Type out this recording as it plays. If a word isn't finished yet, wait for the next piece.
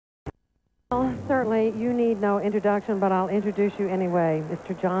Well, certainly you need no introduction, but I'll introduce you anyway.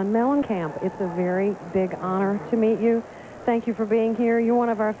 Mr. John Mellencamp. It's a very big honor to meet you. Thank you for being here. You're one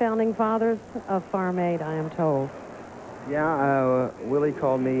of our founding fathers of Farm Aid, I am told. Yeah, Willie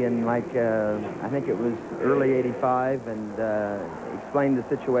called me in I think it was early '85 and explained the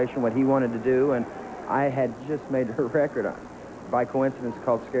situation, what he wanted to do, and I had just made a record by coincidence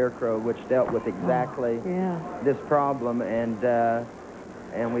called Scarecrow, which dealt with exactly this problem,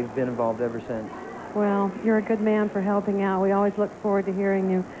 and we've been involved ever since. Well, you're a good man for helping out. We always look forward to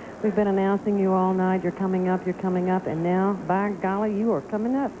hearing you. We've been announcing you all night. You're coming up, and now, by golly, you are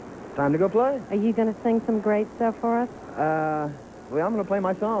coming up. Time to go play. Are you going to sing some great stuff for us? Well, I'm going to play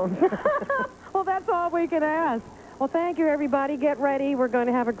my songs. Well, that's all we can ask. Well, thank you, everybody. Get ready. We're going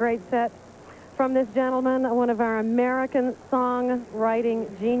to have a great set from this gentleman, one of our American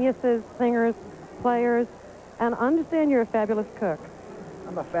songwriting geniuses, singers, players, and I understand you're a fabulous cook.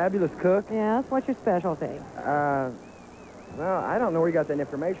 I'm a fabulous cook. Yes? What's your specialty? Well, I don't know where you got that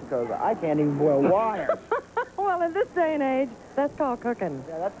information, because I can't even boil water. Well, in this day and age, that's called cooking.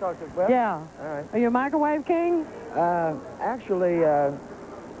 Yeah, that's called cooking. Well, yeah. All right. Are you a microwave king? Actually,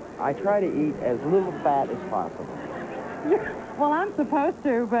 I try to eat as little fat as possible. Well, I'm supposed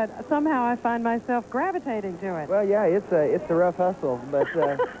to, but somehow I find myself gravitating to it. Well, yeah, it's a rough hustle, but,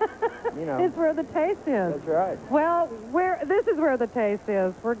 you know. It's where the taste is. That's right. Well, this is where the taste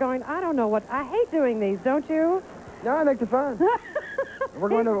is. We're going, I don't know what, I hate doing these, don't you? No, I make it fun. We're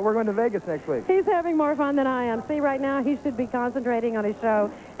going to Vegas next week. He's having more fun than I am. See, right now, he should be concentrating on his show,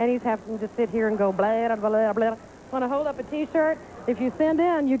 and he's having to sit here and go blah, blah, blah, blah. Want to hold up a T-shirt? If you send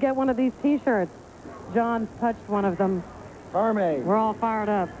in, you get one of these T-shirts. John's touched one of them. Farm Aid. We're all fired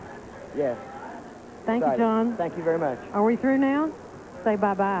up. Yes. Thank you, John. Thank you very much. Are we through now? Say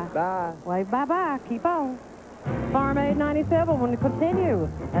bye-bye. Bye. Wave bye-bye. Keep on. Farm Aid 97 will continue,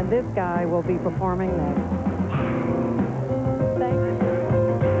 and this guy will be performing next.